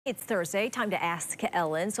It's Thursday, time to ask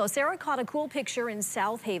Ellen. So Sarah caught a cool picture in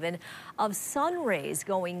South Haven of sun rays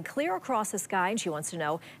going clear across the sky, and she wants to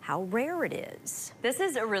know how rare it is. This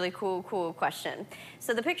is a really cool question.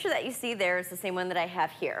 So the picture that you see there is the same one that I have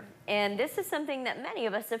here. And this is something that many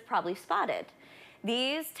of us have probably spotted.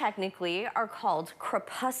 These technically are called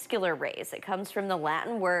crepuscular rays. It comes from the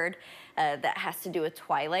Latin word that has to do with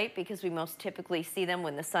twilight, because we most typically see them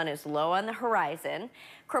when the sun is low on the horizon.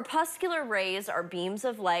 Crepuscular rays are beams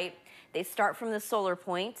of light. They start from the solar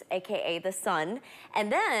point, aka the sun,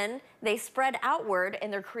 and then they spread outward,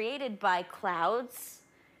 and they're created by clouds,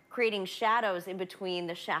 creating shadows in between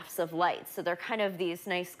the shafts of light. So they're kind of these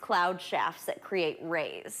nice cloud shafts that create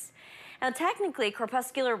rays. Now, technically,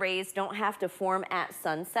 crepuscular rays don't have to form at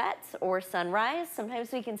sunset or sunrise.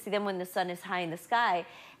 Sometimes we can see them when the sun is high in the sky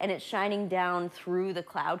and it's shining down through the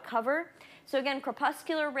cloud cover. So again,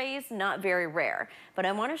 crepuscular rays, not very rare. But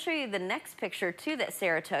I want to show you the next picture too that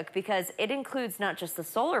Sarah took, because it includes not just the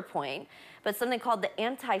solar point, but something called the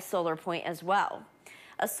anti-solar point as well.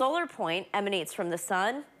 A solar point emanates from the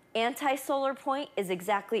sun. Anti-solar point is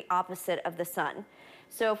exactly opposite of the sun.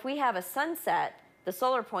 So if we have a sunset, the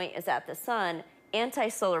solar point is at the sun,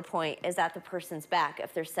 anti-solar point is at the person's back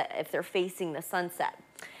if they're facing the sunset.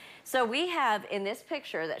 So we have in this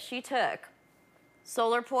picture that she took,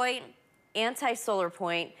 solar point, anti-solar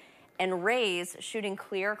point, and rays shooting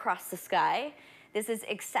clear across the sky. This is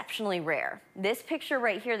exceptionally rare. This picture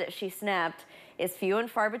right here that she snapped is few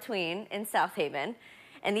and far between in South Haven.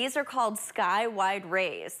 And these are called sky-wide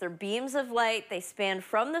rays. They're beams of light. They span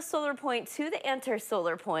from the solar point to the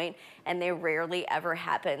anti-solar point, and they rarely ever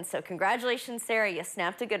happen. So congratulations, Sarah, you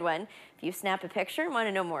snapped a good one. If you snap a picture and want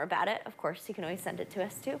to know more about it, of course, you can always send it to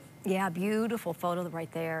us too. Yeah, beautiful photo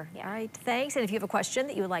right there. Yeah. All right, thanks. And if you have a question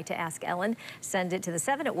that you would like to ask Ellen, send it to the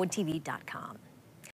 7 at woodtv.com.